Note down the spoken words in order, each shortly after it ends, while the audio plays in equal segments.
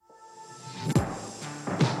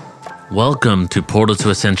Welcome to Portal to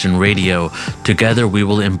Ascension Radio. Together we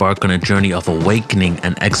will embark on a journey of awakening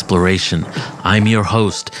and exploration. I'm your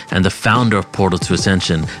host and the founder of Portal to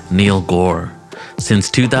Ascension, Neil Gore.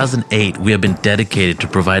 Since 2008, we have been dedicated to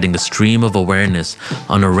providing a stream of awareness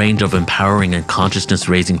on a range of empowering and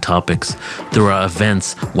consciousness-raising topics. Through our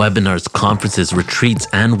events, webinars, conferences, retreats,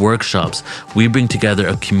 and workshops, we bring together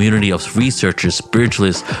a community of researchers,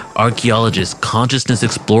 spiritualists, archaeologists, consciousness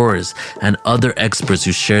explorers, and other experts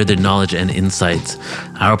who share their knowledge and insights.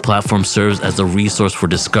 Our platform serves as a resource for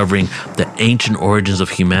discovering the ancient origins of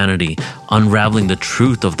humanity, unraveling the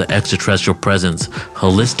truth of the extraterrestrial presence,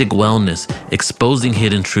 holistic wellness, exposing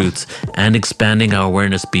hidden truths, and expanding our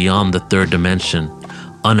awareness beyond the third dimension.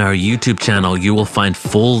 On our YouTube channel, you will find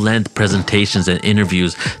full-length presentations and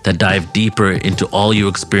interviews that dive deeper into all you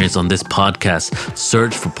experience on this podcast.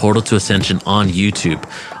 Search for Portal to Ascension on YouTube.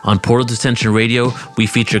 On Portal to Ascension Radio, we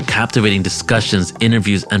feature captivating discussions,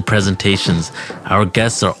 interviews, and presentations. Our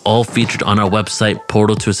guests are all featured on our website,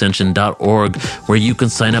 portaltoascension.org, where you can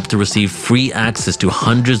sign up to receive free access to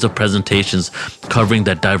hundreds of presentations covering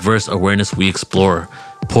the diverse awareness we explore.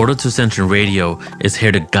 Portal to Ascension Radio is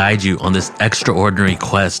here to guide you on this extraordinary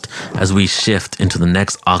quest as we shift into the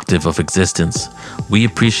next octave of existence. We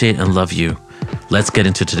appreciate and love you. Let's get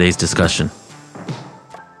into today's discussion.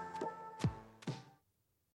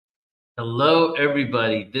 Hello,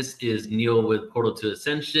 everybody. This is Neil with Portal to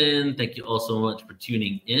Ascension. Thank you all so much for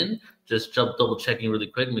tuning in. Just double checking really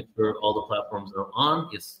quick, make sure all the platforms are on.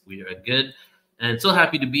 Yes, we are good. And so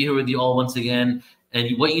happy to be here with you all once again.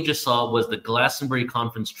 And what you just saw was the Glastonbury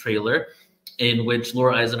Conference trailer, in which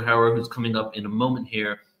Laura Eisenhower, who's coming up in a moment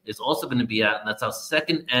here, is also going to be at. And that's our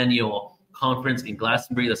second annual conference in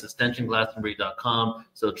Glastonbury. That's extensionglastonbury.com.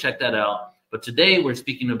 So check that out. But today we're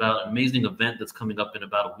speaking about an amazing event that's coming up in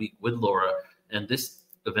about a week with Laura. And this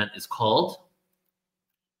event is called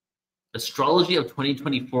Astrology of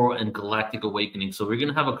 2024 and Galactic Awakening. So we're going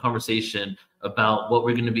to have a conversation about what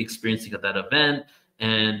we're going to be experiencing at that event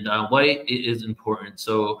and why it is important.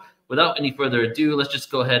 So without any further ado, let's just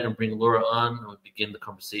go ahead and bring Laura on and we'll begin the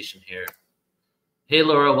conversation here. Hey,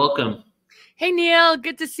 Laura, welcome. Hey, Neil.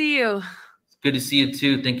 Good to see you. It's good to see you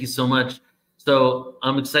too. Thank you so much. So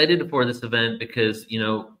I'm excited for this event because,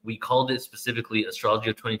 we called it specifically Astrology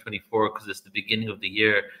of 2024 because it's the beginning of the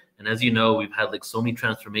year. And as you know, we've had like so many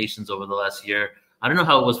transformations over the last year. I don't know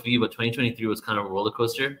how it was for you, but 2023 was kind of a roller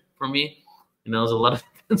coaster for me. It was a lot of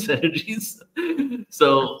energies.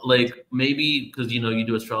 So like maybe because you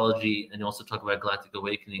do astrology and you also talk about galactic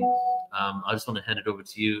awakening, I just want to hand it over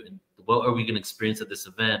to you. And what are we going to experience at this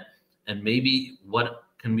event? And maybe what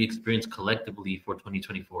can we experience collectively for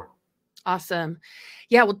 2024? Awesome.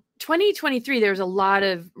 Yeah, well, 2023, there's a lot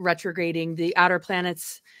of retrograding. The outer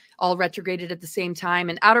planets all retrograded at the same time.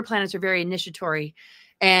 And outer planets are very initiatory.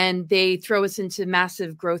 And they throw us into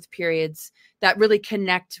massive growth periods that really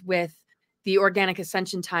connect with the organic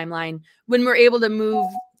ascension timeline, when we're able to move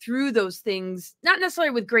through those things, not necessarily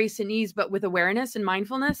with grace and ease, but with awareness and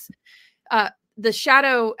mindfulness. The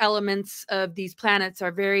shadow elements of these planets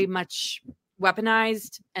are very much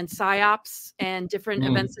weaponized and psyops and different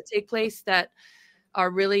events that take place that are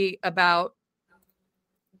really about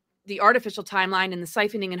the artificial timeline, and the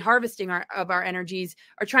siphoning and harvesting of our energies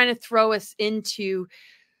are trying to throw us into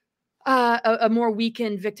a more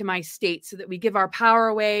weakened, victimized state so that we give our power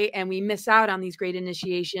away and we miss out on these great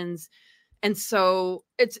initiations. And so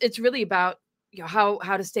it's really about how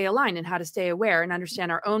to stay aligned and how to stay aware and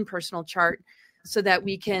understand our own personal chart so that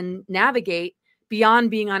we can navigate beyond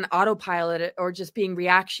being on autopilot or just being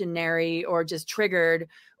reactionary or just triggered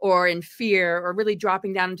or in fear, or really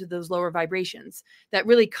dropping down into those lower vibrations that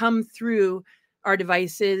really come through our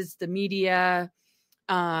devices, the media,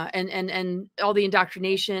 and all the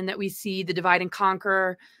indoctrination that we see, the divide and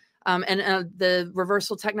conquer, and the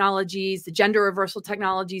reversal technologies, the gender reversal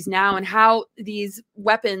technologies now, and how these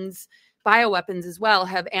weapons, bioweapons as well,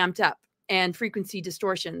 have amped up, and frequency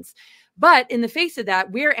distortions. But in the face of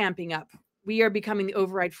that, we're amping up. We are becoming the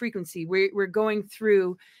override frequency. We're going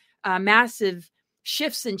through massive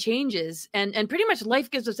shifts and changes, and pretty much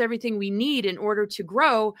life gives us everything we need in order to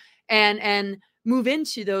grow and move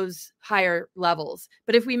into those higher levels.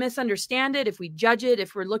 But if we misunderstand it, if we judge it,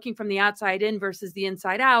 if we're looking from the outside in versus the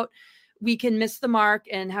inside out, we can miss the mark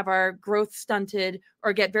and have our growth stunted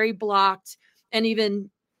or get very blocked, and even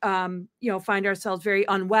find ourselves very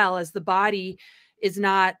unwell as the body is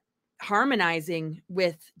not harmonizing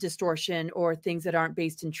with distortion or things that aren't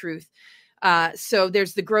based in truth. So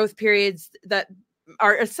there's the growth periods that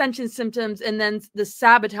are ascension symptoms, and then the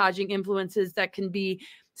sabotaging influences that can be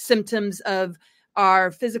symptoms of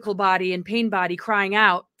our physical body and pain body crying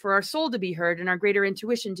out for our soul to be heard and our greater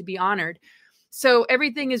intuition to be honored. So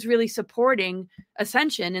everything is really supporting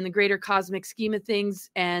ascension in the greater cosmic scheme of things,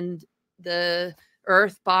 and the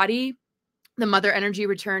earth body, the mother energy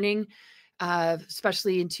returning,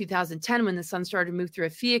 especially in 2010 when the sun started to move through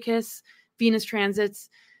Ophiuchus, Venus transits,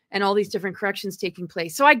 and all these different corrections taking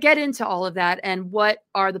place. So I get into all of that and what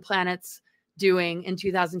are the planets doing in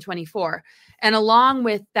 2024. And along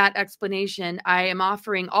with that explanation, I am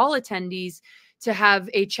offering all attendees to have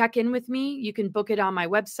a check-in with me. You can book it on my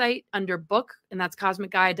website under book, and that's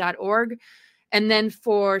cosmicgaia.org. And then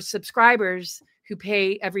for subscribers who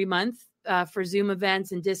pay every month for Zoom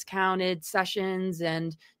events and discounted sessions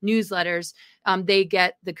and newsletters, they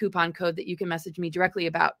get the coupon code that you can message me directly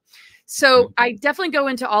about. So I definitely go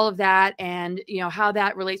into all of that and, how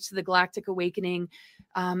that relates to the galactic awakening,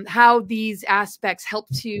 how these aspects help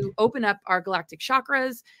to open up our galactic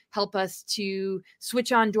chakras, help us to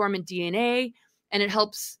switch on dormant DNA, and it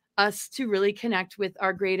helps us to really connect with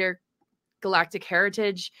our greater galactic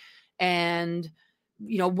heritage and,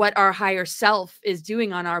 what our higher self is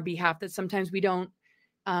doing on our behalf that sometimes we don't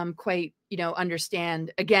quite,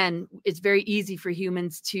 understand. Again, it's very easy for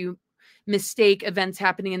humans to mistake events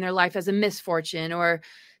happening in their life as a misfortune or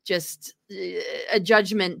just a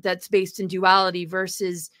judgment that's based in duality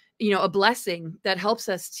versus, a blessing that helps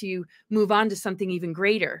us to move on to something even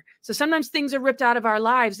greater. So sometimes things are ripped out of our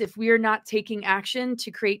lives if we are not taking action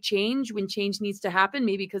to create change when change needs to happen,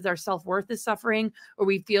 maybe because our self-worth is suffering or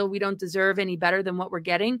we feel we don't deserve any better than what we're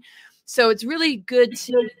getting. So it's really good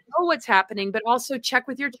to know what's happening, but also check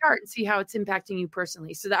with your chart and see how it's impacting you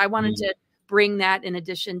personally. So that I wanted to bring that in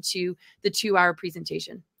addition to the 2-hour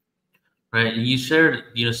presentation. Right. And you shared,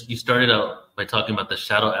 you started out by talking about the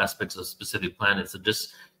shadow aspects of specific planets. So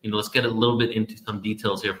just, let's get a little bit into some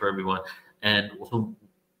details here for everyone. And so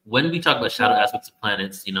when we talk about shadow aspects of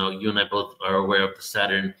planets, you and I both are aware of the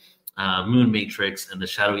Saturn moon matrix and the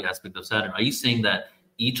shadowy aspect of Saturn. Are you saying that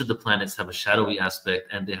each of the planets have a shadowy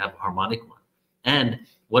aspect and they have a harmonic one? And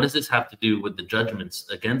what does this have to do with the judgments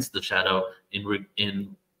against the shadow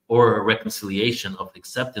or a reconciliation of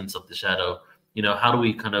acceptance of the shadow? How do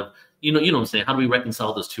we kind of, what I'm saying? How do we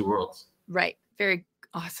reconcile those two worlds? Right. Very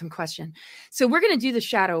awesome question. So we're going to do the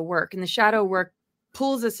shadow work, and the shadow work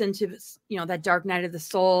pulls us into, that dark night of the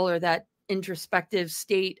soul or that introspective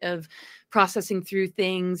state of processing through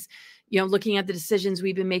things, looking at the decisions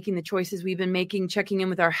we've been making, the choices we've been making, checking in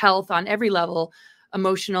with our health on every level,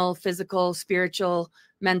 emotional, physical, spiritual,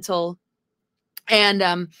 mental.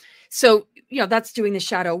 And so, that's doing the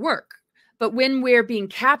shadow work. But when we're being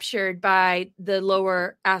captured by the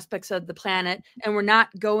lower aspects of the planet and we're not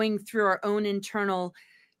going through our own internal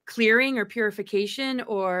clearing or purification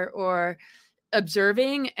or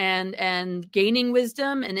observing and gaining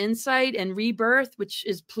wisdom and insight and rebirth, which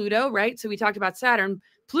is Pluto, right? So we talked about Saturn,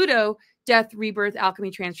 Pluto, death, rebirth,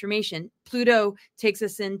 alchemy, transformation. Pluto takes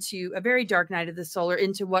us into a very dark night of the soul, or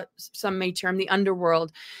into what some may term the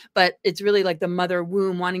underworld, but it's really like the mother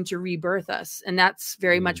womb wanting to rebirth us. And that's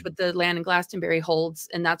very much what the land in Glastonbury holds.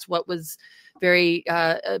 And that's what was very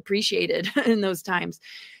appreciated in those times.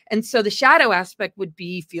 And so the shadow aspect would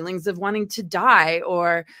be feelings of wanting to die,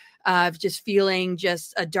 or just feeling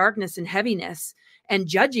just a darkness and heaviness and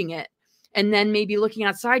judging it. And then maybe looking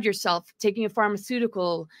outside yourself, taking a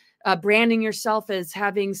pharmaceutical, branding yourself as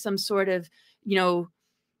having some sort of,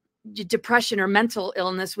 depression or mental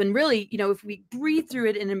illness, when really, if we breathe through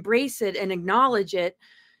it and embrace it and acknowledge it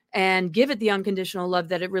and give it the unconditional love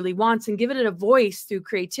that it really wants and give it a voice through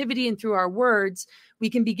creativity and through our words, we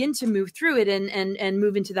can begin to move through it and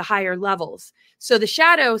move into the higher levels. So the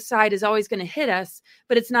shadow side is always going to hit us,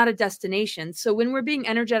 but it's not a destination. So when we're being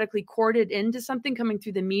energetically courted into something coming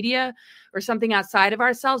through the media or something outside of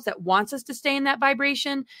ourselves that wants us to stay in that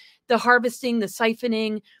vibration, the harvesting, the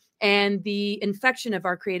siphoning, and the infection of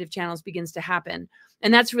our creative channels begins to happen.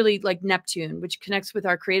 And that's really like Neptune, which connects with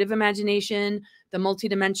our creative imagination, the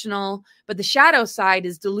multidimensional. But the shadow side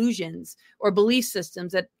is delusions or belief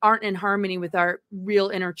systems that aren't in harmony with our real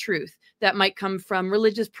inner truth. That might come from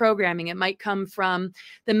religious programming. It might come from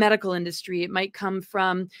the medical industry. It might come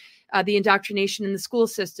from the indoctrination in the school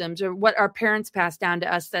systems, or what our parents passed down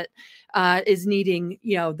to us that is needing,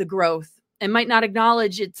 the growth, and might not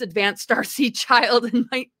acknowledge its advanced starseed child, and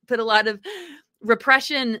might put a lot of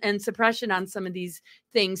repression and suppression on some of these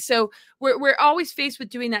things. So we're always faced with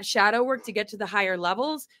doing that shadow work to get to the higher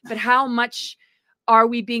levels. But how much are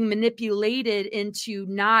we being manipulated into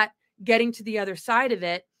not getting to the other side of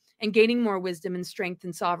it and gaining more wisdom and strength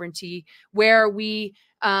and sovereignty? Where are we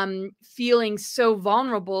feeling so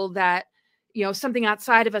vulnerable that, something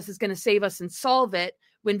outside of us is going to save us and solve it,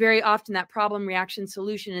 when very often that problem reaction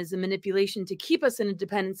solution is a manipulation to keep us in a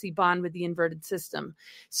dependency bond with the inverted system.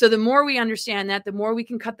 So the more we understand that, the more we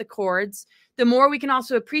can cut the cords, the more we can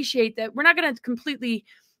also appreciate that we're not going to completely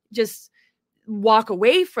just walk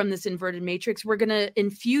away from this inverted matrix. We're going to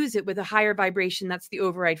infuse it with a higher vibration. That's the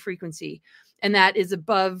override frequency. And that is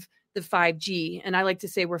above the 5G. And I like to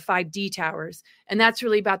say we're 5D towers. And that's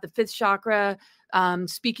really about the fifth chakra,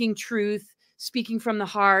 speaking truth, speaking from the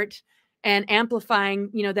heart, and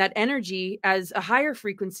amplifying, that energy as a higher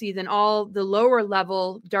frequency than all the lower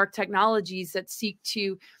level dark technologies that seek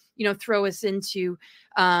to, throw us into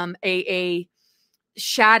a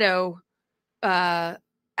shadow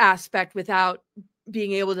aspect without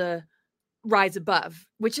being able to rise above,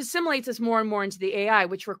 which assimilates us more and more into the AI,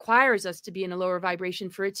 which requires us to be in a lower vibration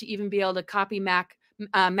for it to even be able to copy,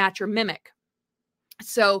 match, or mimic.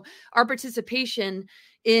 So our participation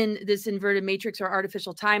in this inverted matrix or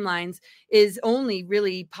artificial timelines is only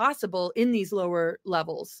really possible in these lower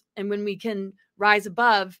levels. And when we can rise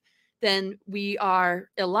above, then we are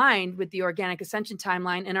aligned with the organic ascension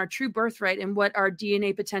timeline and our true birthright and what our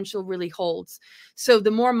DNA potential really holds. So the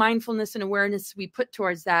more mindfulness and awareness we put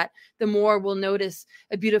towards that, the more we'll notice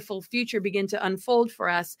a beautiful future begin to unfold for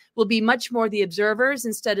us. We'll be much more the observers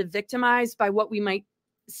instead of victimized by what we might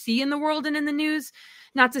see in the world and in the news.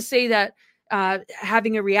 Not to say that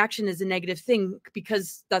having a reaction is a negative thing,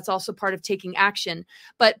 because that's also part of taking action,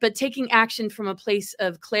 but taking action from a place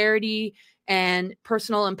of clarity and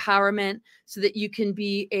personal empowerment, so that you can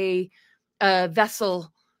be a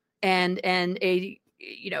vessel and a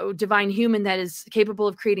divine human that is capable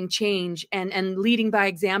of creating change and leading by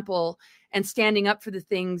example and standing up for the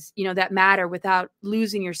things that matter without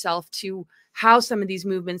losing yourself to how some of these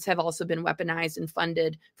movements have also been weaponized and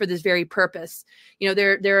funded for this very purpose.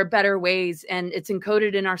 There are better ways, and it's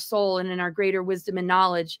encoded in our soul and in our greater wisdom and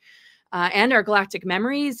knowledge, and our galactic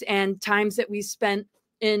memories and times that we spent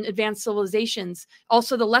in advanced civilizations.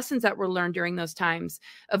 Also the lessons that were learned during those times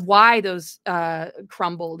of why those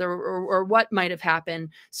crumbled or what might have happened.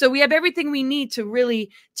 So we have everything we need to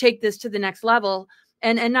really take this to the next level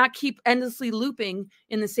and not keep endlessly looping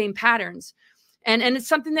in the same patterns. And it's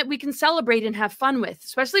something that we can celebrate and have fun with,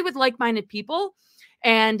 especially with like-minded people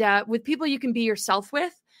and with people you can be yourself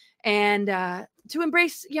with, and to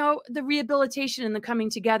embrace, the rehabilitation and the coming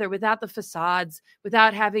together without the facades,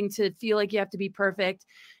 without having to feel like you have to be perfect,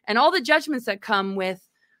 and all the judgments that come with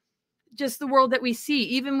just the world that we see,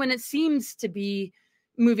 even when it seems to be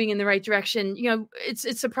moving in the right direction.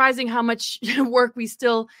 It's surprising how much work we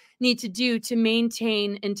still need to do to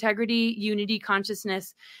maintain integrity, unity,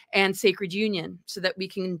 consciousness, and sacred union, so that we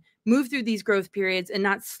can move through these growth periods and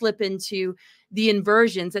not slip into the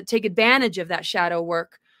inversions that take advantage of that shadow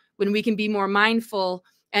work. When we can be more mindful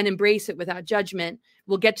and embrace it without judgment,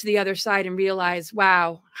 we'll get to the other side and realize,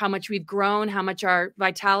 wow, how much we've grown, how much our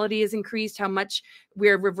vitality has increased, how much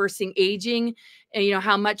we're reversing aging, and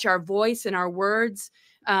how much our voice and our words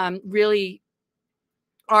really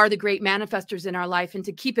are the great manifestors in our life. And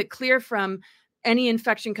to keep it clear from any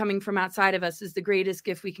infection coming from outside of us is the greatest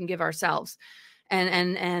gift we can give ourselves.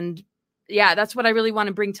 And yeah, that's what I really want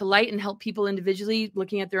to bring to light and help people individually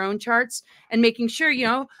looking at their own charts and making sure,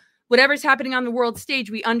 whatever's happening on the world stage,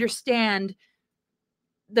 we understand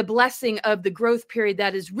the blessing of the growth period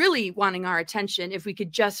that is really wanting our attention. If we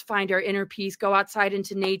could just find our inner peace, go outside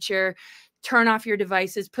into nature, turn off your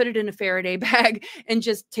devices, put it in a Faraday bag, and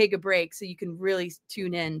just take a break so you can really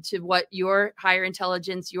tune in to what your higher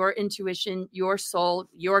intelligence, your intuition, your soul,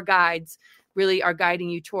 your guides really are guiding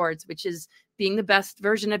you towards, which is being the best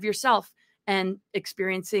version of yourself and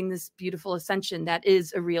experiencing this beautiful ascension that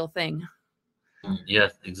is a real thing.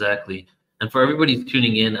 Yes, exactly. And for everybody who's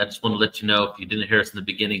tuning in, I just want to let you know, if you didn't hear us in the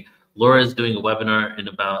beginning, Laura is doing a webinar in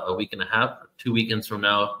about a week and a half, 2 weekends from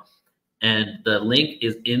now. And the link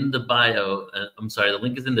is in the bio. The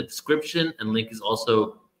link is in the description, and link is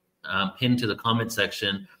also pinned to the comment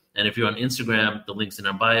section. And if you're on Instagram, the link's in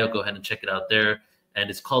our bio. Go ahead and check it out there. And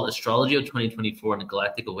it's called Astrology of 2024 and the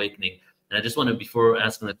Galactic Awakening. And I just want to, before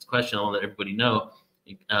asking this question, I want to let everybody know,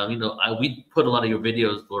 we put a lot of your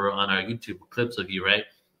videos, Laura, on our YouTube, clips of you, right?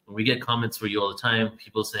 And we get comments for you all the time,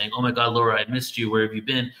 people saying, oh my God, Laura, I missed you. Where have you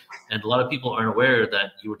been? And a lot of people aren't aware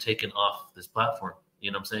that you were taken off this platform.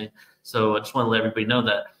 You know what I'm saying? So I just want to let everybody know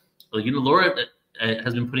that, Laura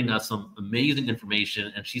has been putting out some amazing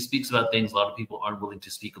information, and she speaks about things a lot of people aren't willing to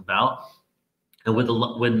speak about, and with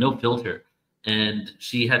no filter. And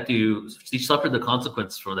she suffered the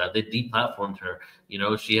consequence for that. They deplatformed her.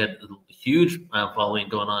 She had a huge following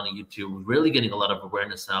going on YouTube, really getting a lot of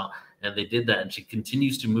awareness out, and they did that. And she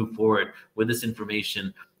continues to move forward with this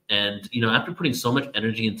information. And, after putting so much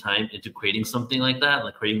energy and time into creating something like that,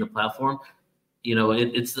 like creating the platform,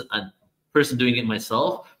 it's a person doing it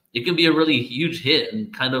myself. It can be a really huge hit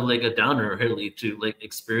and kind of like a downer, really, to like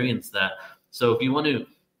experience that. So if you want to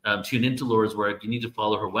tune into Laura's work, you need to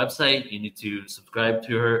follow her website. You need to subscribe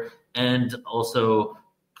to her, and also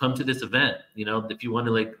come to this event. If you want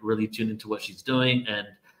to like really tune into what she's doing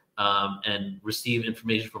and receive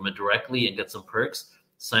information from it directly and get some perks,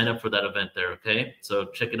 sign up for that event there. Okay, so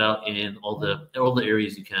check it out in all the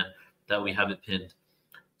areas you can that we have it pinned.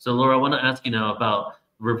 So Laura, I want to ask you now about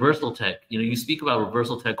reversal tech. You speak about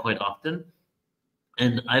reversal tech quite often,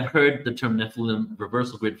 and I've heard the term Nephilim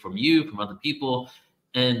reversal grid from you, from other people.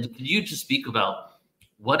 And could you just speak about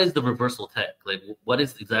what is the reversal tech? Like, what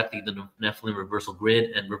is exactly the Nephilim reversal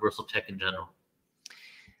grid and reversal tech in general?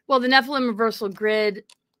 Well, the Nephilim reversal grid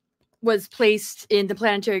was placed in the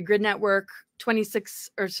planetary grid network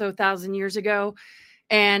 26 or so thousand years ago.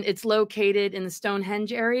 And it's located in the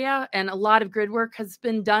Stonehenge area. And a lot of grid work has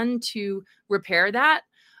been done to repair that.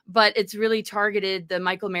 But it's really targeted the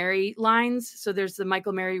Michael-Mary lines. So there's the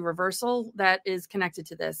Michael-Mary reversal that is connected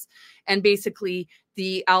to this. And basically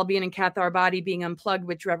the Albion and Cathar body being unplugged,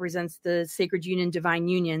 which represents the sacred union, divine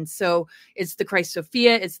union. So it's the Christ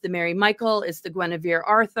Sophia, it's the Mary Michael, it's the Guinevere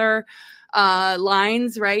Arthur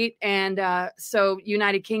lines, right? And so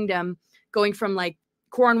United Kingdom, going from like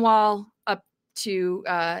Cornwall up to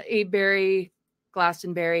Avebury,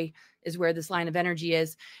 Glastonbury, is where this line of energy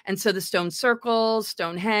is. And so the stone circles,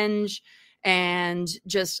 Stonehenge, and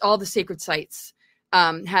just all the sacred sites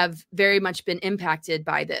have very much been impacted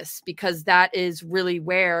by this, because that is really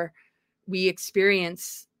where we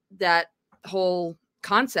experience that whole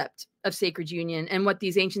concept of sacred union and what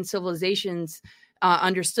these ancient civilizations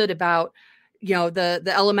understood about,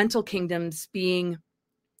 the elemental kingdoms being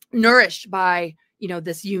nourished by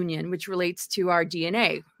this union, which relates to our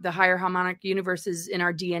DNA. The higher harmonic universe is in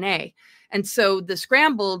our DNA. And so the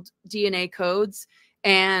scrambled DNA codes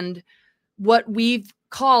and what we've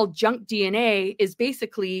called junk DNA is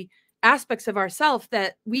basically aspects of ourself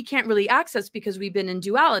that we can't really access because we've been in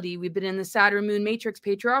duality. We've been in the Saturn Moon Matrix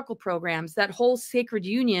patriarchal programs. That whole sacred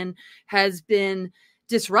union has been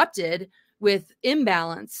disrupted with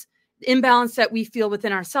imbalance that we feel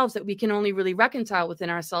within ourselves, that we can only really reconcile within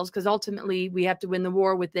ourselves, because ultimately we have to win the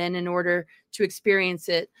war within in order to experience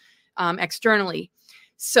it externally.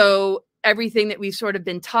 So everything that we've sort of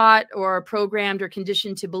been taught or programmed or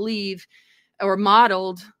conditioned to believe or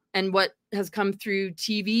modeled, and what has come through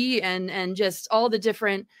TV and just all the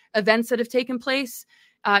different events that have taken place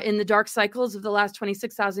in the dark cycles of the last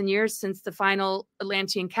 26,000 years since the final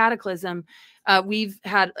Atlantean cataclysm. We've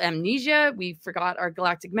had amnesia. We forgot our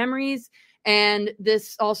galactic memories. And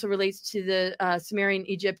this also relates to the Sumerian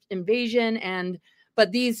Egypt invasion.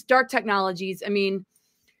 But these dark technologies, there's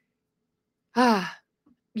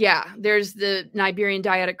the Niberian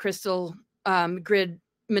diodic crystal grid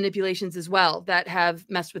manipulations as well that have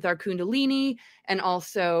messed with our Kundalini and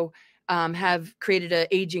also have created an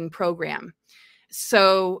aging program.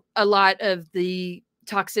 So a lot of the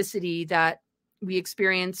toxicity that we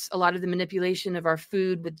experience, a lot of the manipulation of our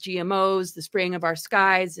food with GMOs, the spraying of our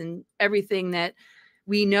skies, and everything that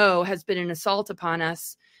we know has been an assault upon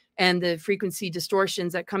us, and the frequency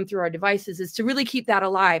distortions that come through our devices, is to really keep that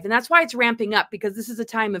alive. And that's why it's ramping up, because this is a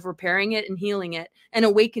time of repairing it and healing it and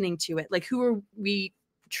awakening to it. Like, who are we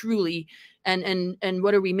truly, and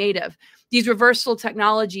what are we made of? These reversal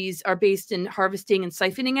technologies are based in harvesting and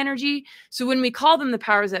siphoning energy. So when we call them the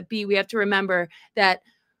powers that be, we have to remember that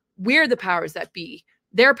we're the powers that be.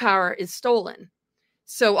 Their power is stolen.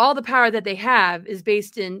 So all the power that they have is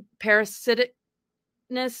based in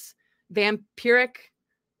parasiticness,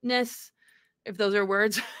 vampiricness, if those are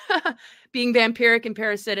words, being vampiric and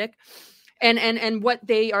parasitic, and what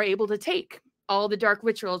they are able to take, all the dark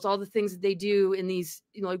rituals, all the things that they do in these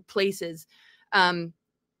places. And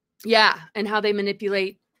how they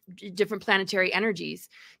manipulate different planetary energies,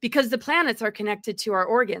 because the planets are connected to our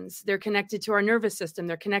organs. They're connected to our nervous system.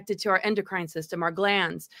 They're connected to our endocrine system, our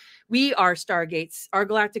glands. We are stargates, our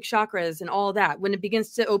galactic chakras, and all that. When it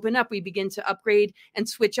begins to open up, we begin to upgrade and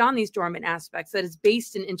switch on these dormant aspects that is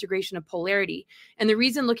based in integration of polarity. And the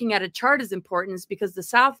reason looking at a chart is important is because the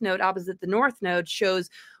south node opposite the north node shows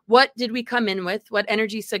what did we come in with? What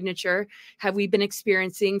energy signature have we been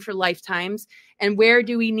experiencing for lifetimes? And where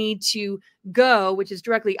do we need to go, which is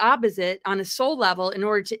directly opposite on a soul level, in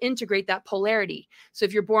order to integrate that polarity? So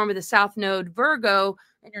if you're born with a south node Virgo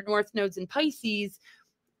and your north node's in Pisces,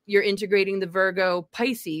 you're integrating the Virgo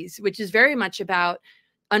Pisces, which is very much about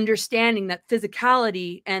understanding that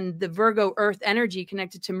physicality and the Virgo earth energy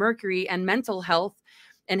connected to Mercury and mental health,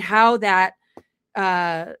 and how that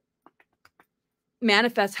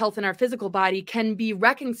manifest health in our physical body can be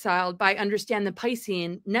reconciled by understand the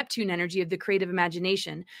Piscean Neptune energy of the creative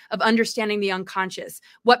imagination, of understanding the unconscious,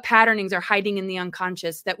 what patternings are hiding in the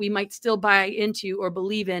unconscious that we might still buy into or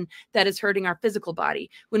believe in that is hurting our physical body.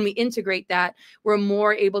 When we integrate that, we're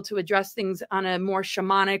more able to address things on a more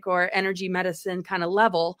shamanic or energy medicine kind of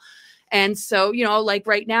level. And so, like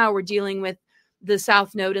right now we're dealing with the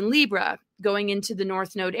South Node in Libra going into the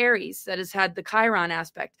North Node Aries that has had the Chiron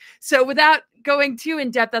aspect. So without going too in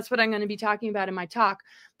depth, that's what I'm going to be talking about in my talk.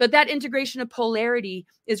 But that integration of polarity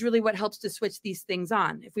is really what helps to switch these things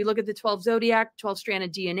on. If we look at the 12 zodiac, 12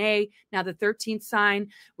 stranded DNA, now the 13th sign,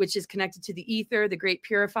 which is connected to the ether, the great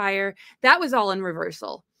purifier, that was all in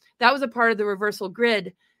reversal. That was a part of the reversal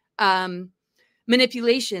grid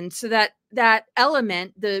manipulation. So that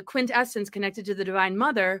element, the quintessence connected to the divine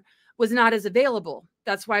mother, was not as available.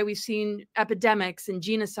 That's why we've seen epidemics and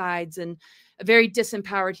genocides and a very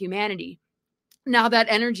disempowered humanity. Now that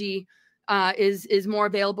energy is more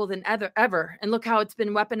available than ever. And look how it's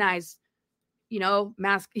been weaponized,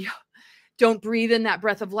 don't breathe in that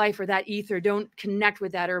breath of life or that ether. Don't connect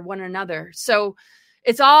with that or one another. So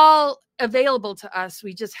it's all available to us.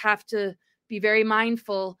 We just have to be very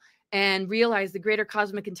mindful and realize the greater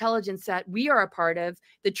cosmic intelligence that we are a part of,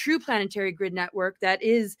 the true planetary grid network that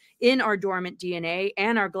is in our dormant DNA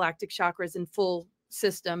and our galactic chakras in full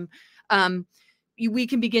system. We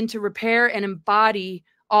can begin to repair and embody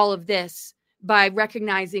all of this by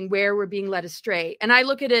recognizing where we're being led astray. And I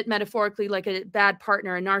look at it metaphorically like a bad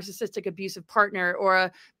partner, a narcissistic, abusive partner, or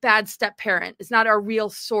a bad step parent. It's not our real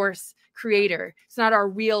source creator. It's not our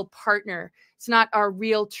real partner. It's not our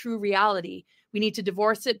real true reality. We need to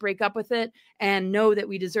divorce it, break up with it, and know that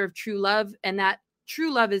we deserve true love. And that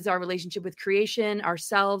true love is our relationship with creation,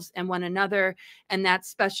 ourselves, and one another. And that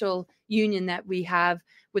special union that we have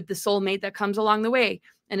with the soulmate that comes along the way,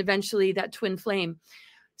 and eventually that twin flame.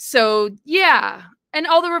 So, yeah. And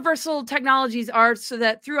all the reversal technologies are so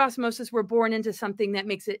that through osmosis, we're born into something that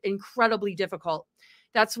makes it incredibly difficult.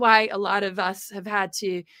 That's why a lot of us have had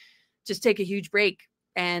to just take a huge break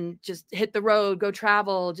and just hit the road, go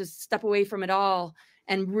travel, just step away from it all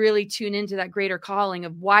and really tune into that greater calling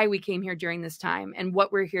of why we came here during this time and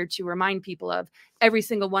what we're here to remind people of. Every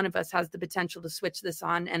single one of us has the potential to switch this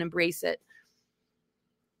on and embrace it.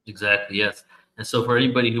 Exactly, yes. And so for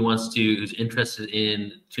anybody who's interested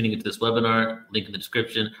in tuning into this webinar, link in the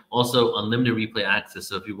description. Also, unlimited replay access.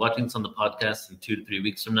 So if you're watching this on the podcast in 2 to 3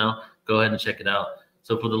 weeks from now, go ahead and check it out.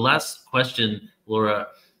 So for the last question, Laura,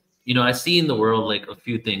 I see in the world like a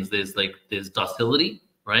few things. There's docility,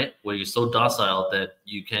 right? Where you're so docile that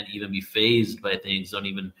you can't even be fazed by things, don't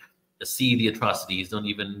even see the atrocities, don't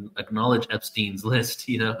even acknowledge Epstein's list,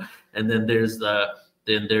 And then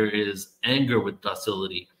there is anger with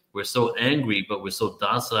docility. We're so angry, but we're so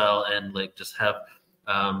docile and just have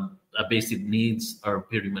our basic needs are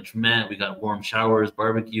pretty much met. We got warm showers,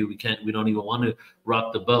 barbecue. We don't even want to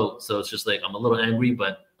rock the boat. So it's just like, I'm a little angry,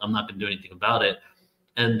 but I'm not going to do anything about it.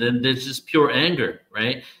 And then there's just pure anger,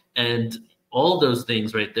 right? And all those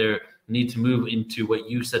things right there need to move into what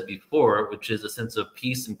you said before, which is a sense of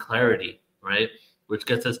peace and clarity, right? Which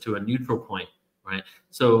gets us to a neutral point, right?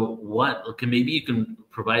 So maybe you can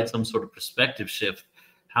provide some sort of perspective shift.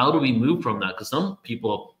 How do we move from that? Because some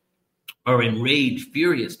people are enraged,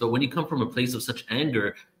 furious, but when you come from a place of such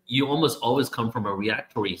anger, you almost always come from a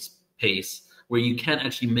reactory pace where you can't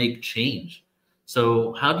actually make change.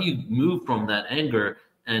 So how do you move from that anger?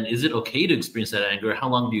 And is it okay to experience that anger? How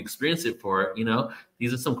long do you experience it for?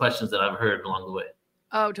 These are some questions that I've heard along the way.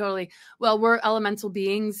 Oh, totally. Well, we're elemental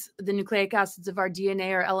beings. The nucleic acids of our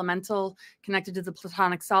DNA are elemental, connected to the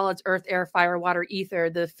platonic solids, earth, air, fire, water, ether.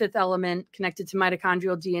 The fifth element connected to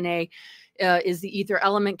mitochondrial DNA is the ether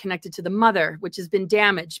element connected to the mother, which has been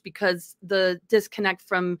damaged because the disconnect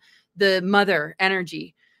from the mother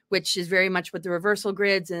energy, which is very much what the reversal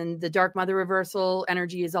grids and the dark mother reversal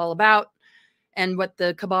energy is all about, and what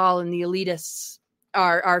the cabal and the elitists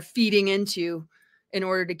are feeding into in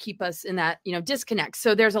order to keep us in that, disconnect.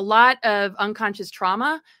 So there's a lot of unconscious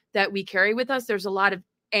trauma that we carry with us. There's a lot of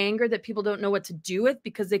anger that people don't know what to do with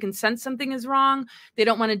because they can sense something is wrong. They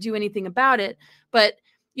don't want to do anything about it. But,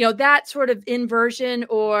 that sort of inversion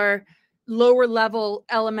or lower level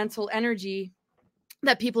elemental energy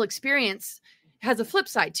that people experience has a flip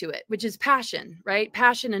side to it, which is passion, right?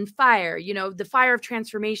 Passion and fire, the fire of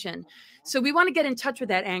transformation. So we want to get in touch with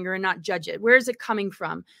that anger and not judge it. Where is it coming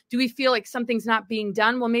from? Do we feel like something's not being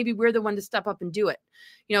done? Well, maybe we're the one to step up and do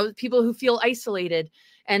it. People who feel isolated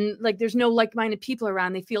and like there's no like-minded people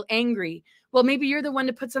around, they feel angry. Well, maybe you're the one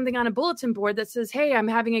to put something on a bulletin board that says, hey, I'm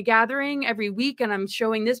having a gathering every week and I'm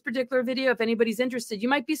showing this particular video. If anybody's interested, you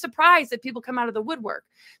might be surprised that people come out of the woodwork.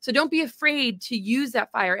 So don't be afraid to use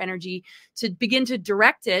that fire energy to begin to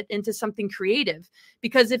direct it into something creative.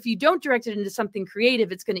 Because if you don't direct it into something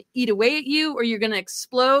creative, it's going to eat away at you, or you're going to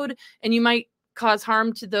explode, and you might cause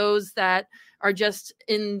harm to those that are just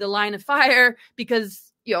in the line of fire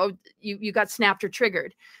because, you know, you got snapped or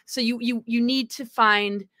triggered. So you need to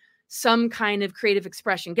find some kind of creative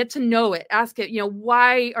expression, get to know it, ask it, you know,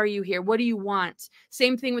 why are you here? What do you want?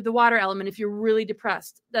 Same thing with the water element. If you're really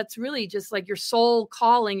depressed, that's really just like your soul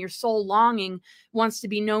calling, your soul longing wants to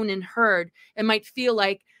be known and heard. It might feel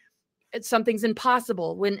like something's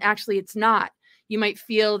impossible when actually it's not. You might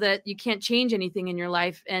feel that you can't change anything in your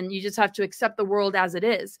life and you just have to accept the world as it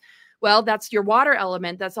is. Well, that's your water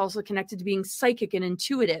element. That's also connected to being psychic and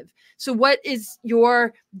intuitive. So what is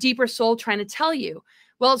your deeper soul trying to tell you?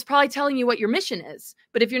 Well, it's probably telling you what your mission is.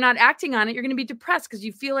 But if you're not acting on it, you're going to be depressed because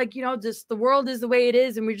you feel like, you know, just the world is the way it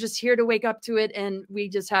is and we're just here to wake up to it. And we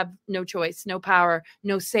just have no choice, no power,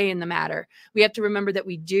 no say in the matter. We have to remember that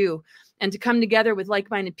we do. And to come together with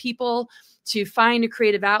like-minded people to find a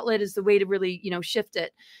creative outlet is the way to really, you know, shift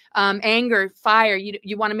it. Anger, fire,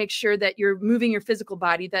 you want to make sure that you're moving your physical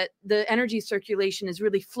body, that the energy circulation is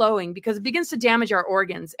really flowing, because it begins to damage our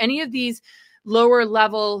organs. Any of these lower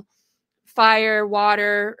level fire,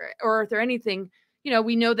 water, earth, or anything, you know,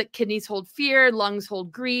 we know that kidneys hold fear, lungs hold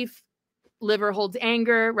grief, liver holds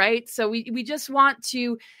anger, right? So we just want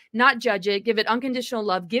to not judge it, give it unconditional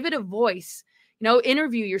love, give it a voice. You know,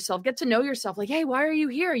 interview yourself, get to know yourself. Like, hey, why are you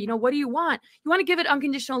here? You know, what do you want? You want to give it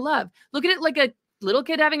unconditional love. Look at it like a little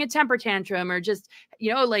kid having a temper tantrum, or just,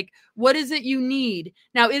 you know, like, what is it you need?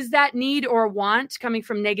 Now, is that need or want coming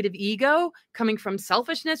from negative ego, coming from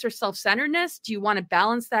selfishness or self-centeredness? Do you want to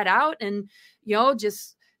balance that out and, you know,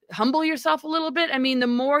 just humble yourself a little bit? I mean, the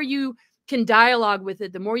more you can dialogue with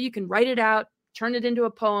it, the more you can write it out, turn it into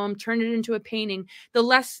a poem, turn it into a painting, the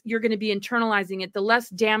less you're going to be internalizing it, the less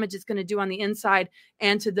damage it's going to do on the inside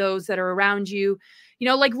and to those that are around you. You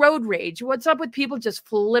know, like road rage. What's up with people just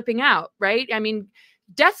flipping out, right? I mean,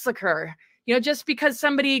 deaths occur, you know, just because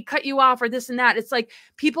somebody cut you off or this and that. It's like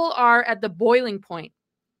people are at the boiling point.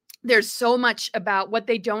 There's so much about what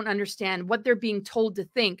they don't understand, what they're being told to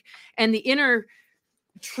think, and the inner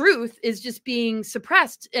truth is just being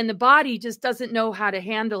suppressed, and the body just doesn't know how to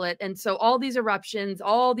handle it. And so all these eruptions,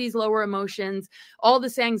 all these lower emotions, all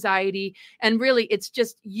this anxiety, and really it's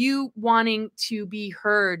just you wanting to be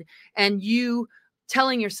heard and you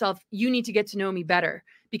telling yourself, you need to get to know me better.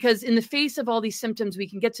 Because in the face of all these symptoms, we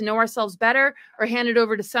can get to know ourselves better or hand it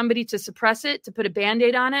over to somebody to suppress it, to put a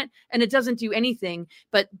Band-Aid on it. And it doesn't do anything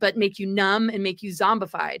but make you numb and make you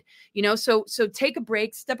zombified, you know? So take a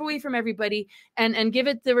break, step away from everybody and give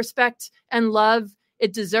it the respect and love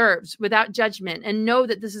it deserves without judgment. And know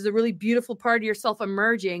that this is a really beautiful part of yourself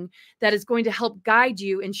emerging that is going to help guide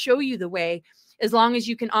you and show you the way, as long as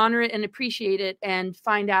you can honor it and appreciate it and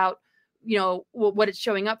find out, you know, what it's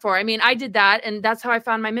showing up for. I mean, I did that, and that's how I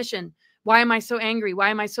found my mission. Why am I so angry?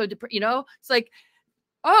 Why am I so depressed? You know, it's like,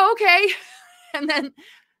 oh, okay. And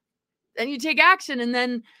then you take action, and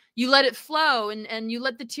then you let it flow, and you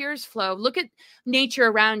let the tears flow. Look at nature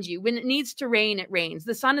around you. When it needs to rain, it rains.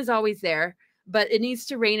 The sun is always there, but it needs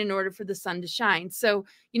to rain in order for the sun to shine. So,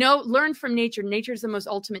 you know, learn from nature. Nature is the most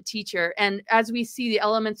ultimate teacher. And as we see the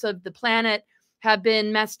elements of the planet have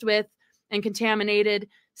been messed with and contaminated,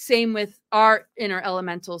 same with our inner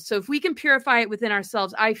elementals. So if we can purify it within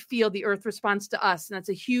ourselves, I feel the earth responds to us. And that's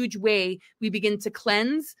a huge way we begin to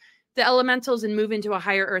cleanse the elementals and move into a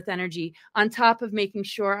higher earth energy, on top of making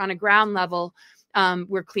sure on a ground level,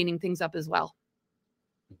 we're cleaning things up as well.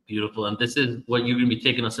 Beautiful. And this is what you're going to be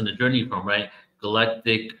taking us on a journey from, right?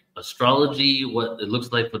 Galactic astrology, what it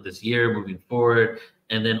looks like for this year moving forward,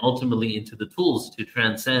 and then ultimately into the tools to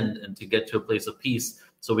transcend and to get to a place of peace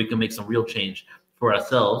so we can make some real change for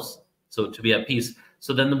ourselves, so to be at peace.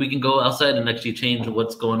 So then we can go outside and actually change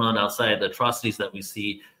what's going on outside, the atrocities that we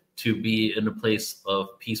see, to be in a place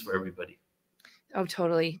of peace for everybody. Oh,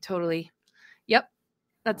 totally. Yep.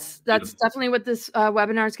 That's definitely what this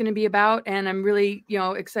webinar is going to be about. And I'm really, you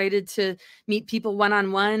know, excited to meet people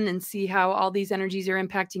one-on-one and see how all these energies are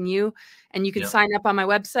impacting you. And you can sign up on my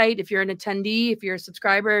website. If you're an attendee, if you're a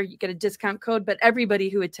subscriber, you get a discount code, but everybody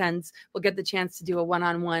who attends will get the chance to do a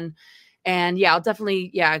one-on-one. And yeah, I'll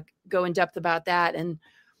definitely, go in depth about that. And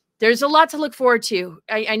there's a lot to look forward to.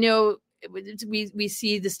 I know we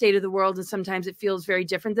see the state of the world, and sometimes it feels very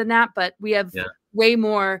different than that, but we have way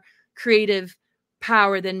more creative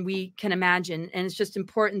power than we can imagine. And it's just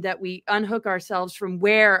important that we unhook ourselves from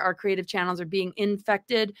where our creative channels are being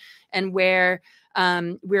infected and where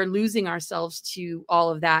we're losing ourselves to all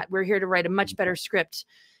of that. We're here to write a much better script.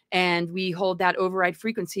 And we hold that override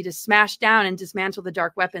frequency to smash down and dismantle the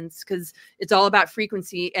dark weapons, because it's all about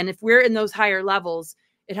frequency. And if we're in those higher levels,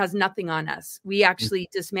 it has nothing on us. We actually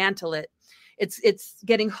dismantle it. It's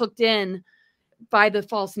getting hooked in by the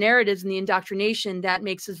false narratives and the indoctrination that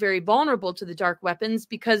makes us very vulnerable to the dark weapons,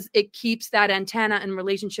 because it keeps that antenna and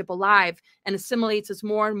relationship alive and assimilates us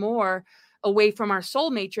more and more away from our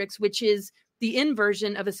soul matrix, which is the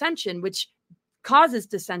inversion of ascension, which causes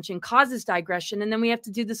dissension, causes digression. And then we have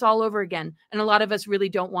to do this all over again. And a lot of us really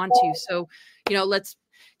don't want to. So, let's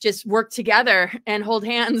just work together and hold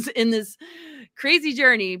hands in this crazy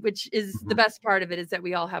journey, which is the best part of it, is that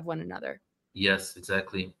we all have one another. Yes,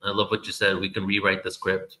 exactly. I love what you said. We can rewrite the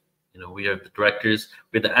script. We are the directors,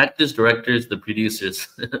 we're the actors, directors, the producers.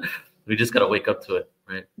 We just got to wake up to it,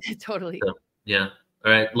 right? Totally. So, yeah.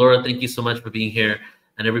 All right, Laura, thank you so much for being here.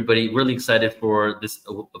 And everybody, really excited for this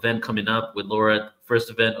event coming up with Laura, first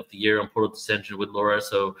event of the year on Portal to Ascension with Laura.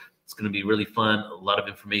 So it's going to be really fun, a lot of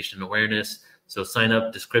information and awareness. So sign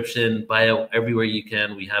up, description, bio, everywhere you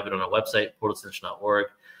can. We have it on our website, portalascension.org.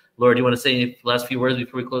 Laura, do you want to say any last few words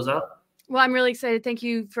before we close out? Well, I'm really excited. Thank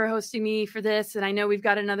you for hosting me for this. And I know we've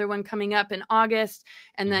got another one coming up in August,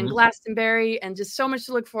 and then Glastonbury, and just so much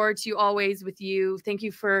to look forward to always with you. Thank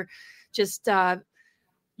you for just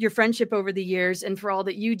your friendship over the years, and for all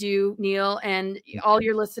that you do, Neil, and all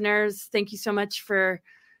your listeners. Thank you so much for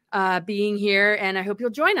being here, and I hope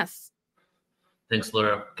you'll join us. Thanks,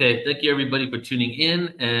 Laura. Okay, thank you everybody for tuning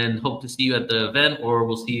in, and hope to see you at the event, or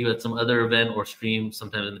we'll see you at some other event or stream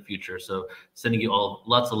sometime in the future. So sending you all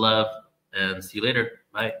lots of love, and see you later.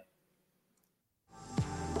 Bye.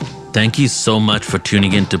 Thank you so much for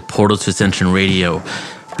tuning in to Portal to Ascension Radio.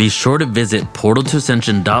 Be sure to visit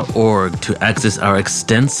portaltoascension.org to access our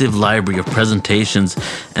extensive library of presentations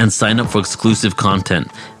and sign up for exclusive content,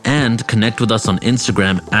 and connect with us on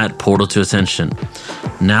Instagram at Portal to Ascension.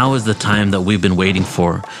 Now is the time that we've been waiting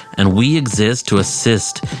for, and we exist to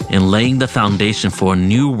assist in laying the foundation for a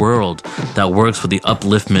new world that works for the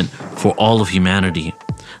upliftment for all of humanity.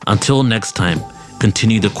 Until next time,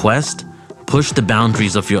 continue the quest, push the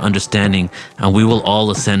boundaries of your understanding, and we will all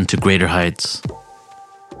ascend to greater heights.